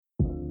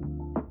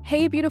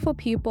Hey, beautiful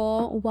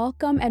people.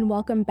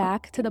 Welcome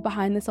back to the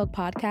Behind the Silk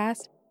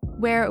podcast,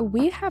 where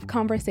we have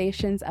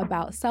conversations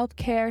about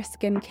self-care,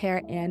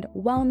 skincare, and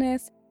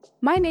wellness.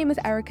 My name is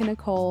Erica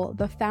Nicole,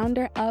 the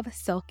founder of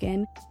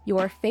Silken,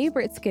 your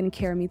favorite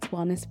skincare meets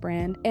wellness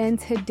brand. And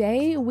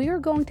today we are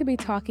going to be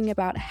talking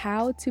about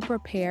how to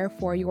prepare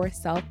for your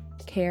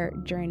self-care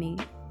journey.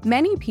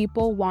 Many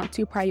people want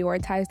to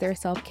prioritize their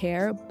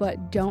self-care,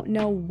 but don't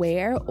know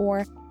where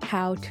or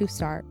how to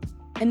start.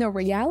 And the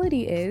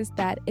reality is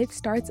that it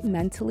starts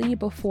mentally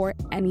before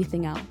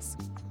anything else.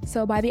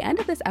 So by the end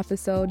of this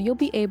episode, you'll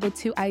be able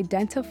to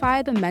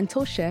identify the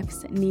mental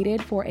shifts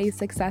needed for a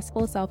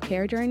successful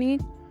self-care journey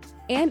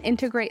and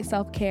integrate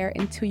self-care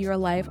into your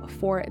life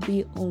for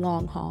the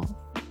long haul.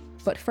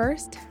 But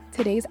first,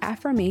 today's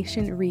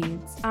affirmation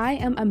reads, I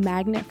am a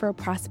magnet for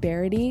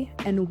prosperity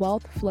and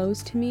wealth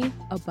flows to me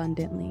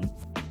abundantly.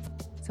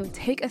 So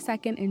take a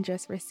second and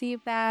just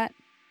receive that.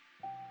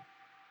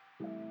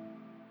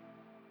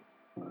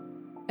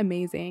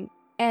 Amazing.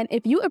 And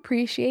if you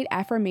appreciate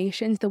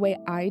affirmations the way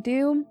I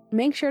do,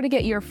 make sure to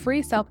get your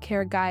free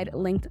self-care guide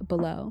linked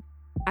below.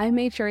 I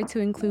made sure to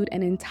include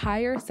an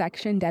entire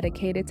section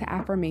dedicated to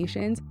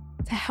affirmations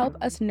to help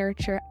us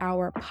nurture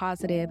our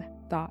positive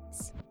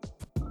thoughts.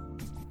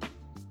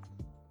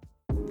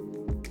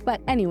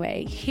 But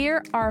anyway,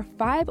 here are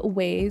 5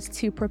 ways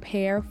to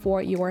prepare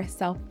for your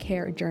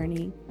self-care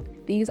journey.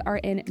 These are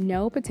in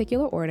no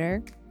particular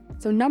order.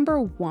 So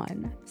number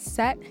 1,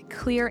 set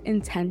clear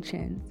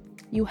intentions.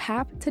 You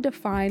have to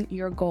define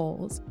your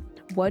goals.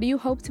 What do you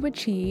hope to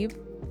achieve?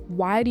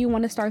 Why do you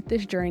want to start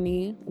this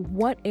journey?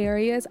 What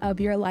areas of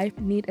your life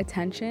need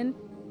attention?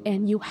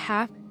 And you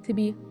have to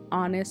be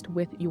honest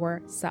with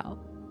yourself.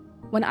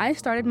 When I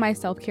started my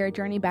self-care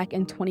journey back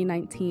in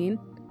 2019,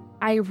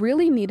 I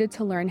really needed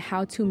to learn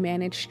how to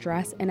manage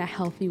stress in a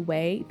healthy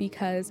way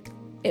because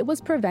it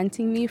was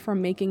preventing me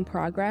from making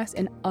progress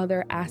in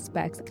other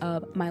aspects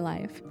of my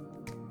life.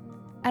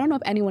 I don't know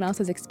if anyone else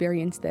has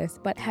experienced this,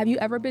 but have you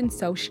ever been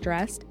so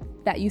stressed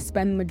that you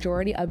spend the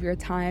majority of your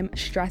time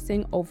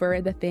stressing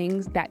over the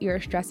things that you're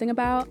stressing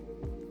about?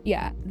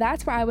 Yeah,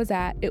 that's where I was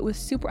at. It was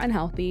super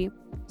unhealthy.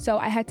 So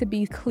I had to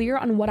be clear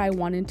on what I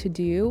wanted to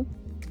do.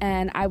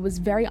 And I was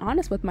very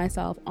honest with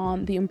myself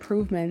on the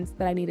improvements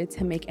that I needed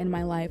to make in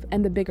my life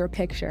and the bigger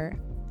picture.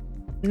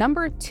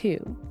 Number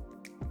 2,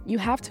 you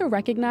have to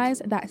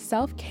recognize that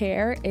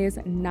self-care is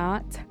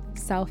not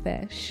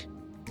selfish.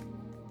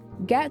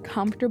 Get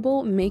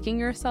comfortable making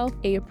yourself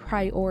a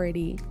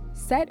priority.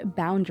 Set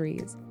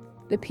boundaries.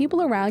 The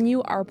people around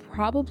you are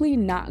probably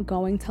not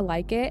going to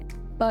like it,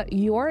 but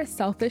your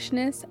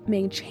selfishness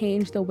may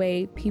change the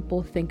way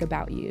people think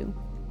about you.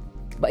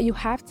 But you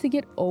have to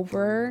get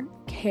over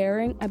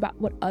caring about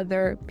what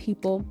other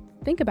people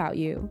think about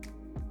you.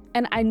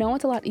 And I know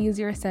it's a lot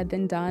easier said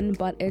than done,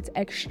 but it's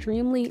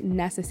extremely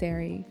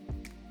necessary.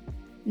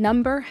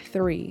 Number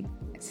 3,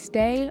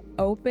 stay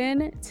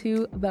open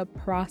to the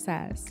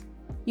process.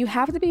 You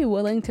have to be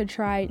willing to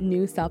try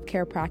new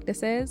self-care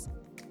practices.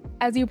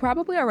 As you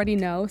probably already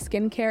know,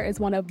 skincare is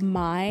one of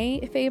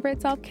my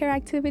favorite self-care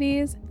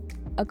activities.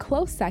 A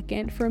close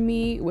second for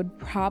me would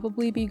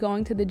probably be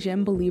going to the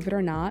gym, believe it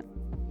or not.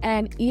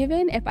 And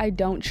even if I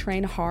don't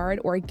train hard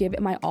or give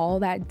it my all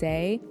that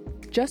day,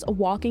 just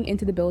walking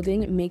into the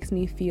building makes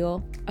me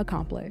feel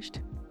accomplished.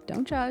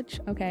 Don't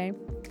judge, okay?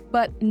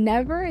 But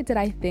never did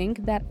I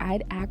think that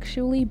I'd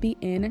actually be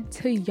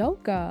into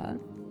yoga.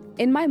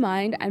 In my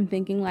mind, I'm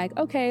thinking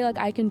okay,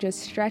 I can just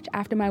stretch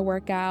after my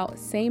workout,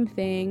 same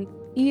thing,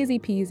 easy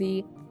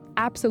peasy,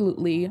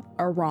 absolutely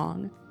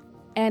wrong.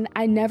 And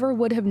I never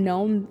would have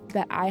known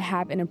that I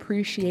have an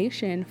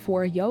appreciation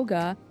for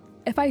yoga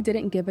if I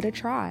didn't give it a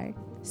try.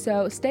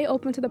 So stay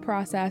open to the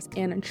process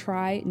and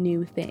try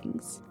new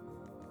things.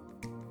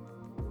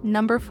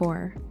 Number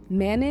 4,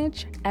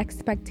 manage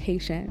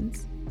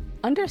expectations.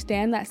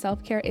 Understand that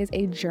self-care is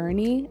a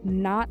journey,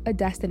 not a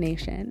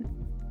destination.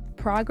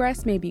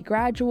 Progress may be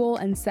gradual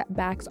and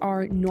setbacks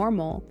are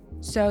normal,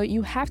 so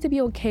you have to be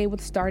okay with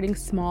starting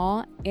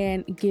small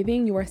and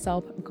giving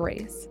yourself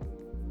grace.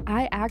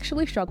 I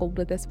actually struggled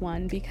with this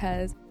one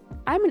because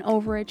I'm an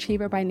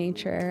overachiever by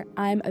nature.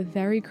 I'm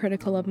very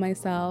critical of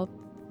myself.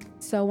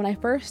 So when I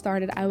first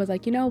started, I was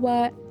like, you know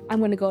what? I'm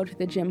going to go to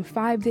the gym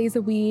 5 days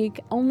a week,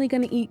 only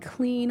going to eat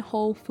clean,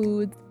 whole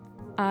foods.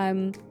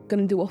 I'm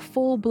going to do a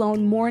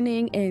full-blown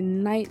morning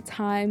and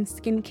nighttime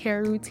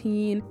skincare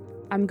routine.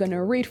 I'm going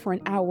to read for an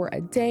hour a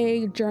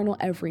day, journal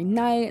every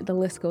night. The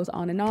list goes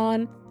on.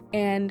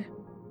 And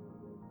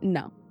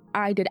no,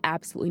 I did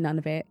absolutely none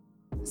of it.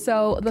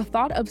 So the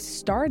thought of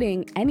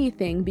starting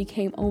anything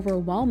became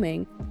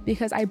overwhelming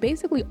because I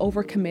basically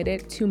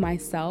overcommitted to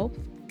myself,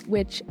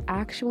 which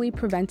actually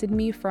prevented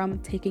me from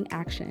taking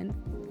action.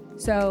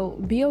 So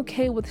be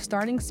okay with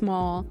starting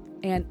small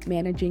and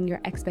managing your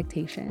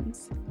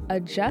expectations.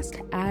 Adjust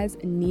as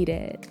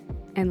needed.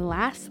 And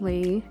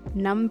lastly,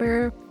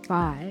 number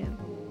 5.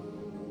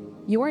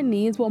 Your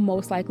needs will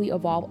most likely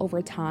evolve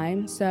over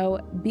time, so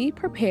be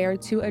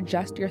prepared to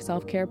adjust your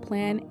self-care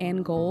plan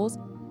and goals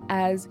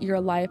as your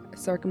life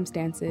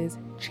circumstances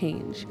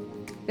change.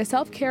 The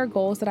self-care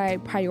goals that I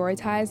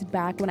prioritized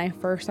back when I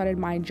first started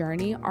my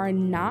journey are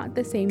not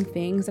the same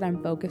things that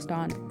I'm focused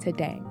on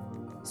today.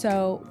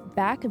 So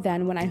back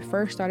then, when I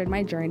first started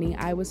my journey,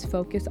 I was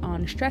focused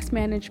on stress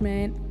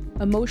management,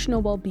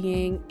 emotional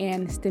well-being,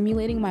 and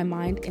stimulating my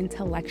mind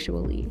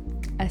intellectually,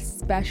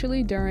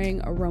 especially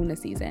during Rona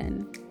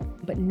season.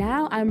 But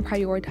now I'm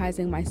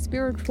prioritizing my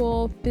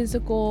spiritual,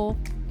 physical,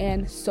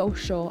 and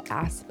social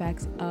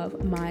aspects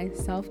of my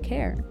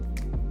self-care.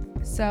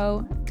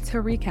 So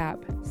to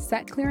recap,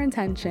 set clear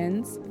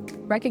intentions,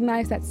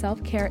 recognize that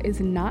self-care is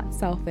not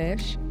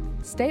selfish,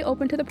 stay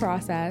open to the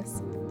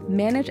process,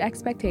 manage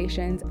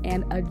expectations,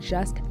 and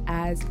adjust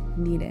as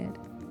needed.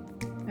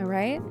 All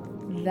right,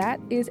 that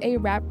is a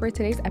wrap for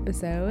today's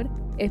episode.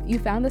 If you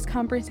found this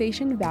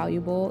conversation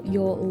valuable,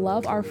 you'll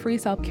love our free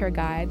self-care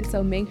guide,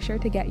 so make sure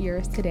to get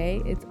yours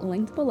today. It's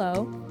linked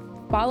below.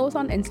 Follow us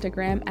on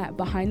Instagram at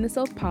Behind the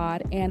Sylph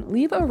Pod and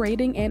leave a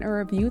rating and a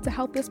review to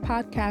help this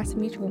podcast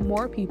reach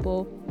more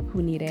people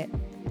who need it.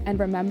 And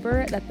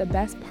remember that the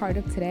best part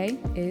of today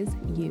is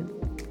you.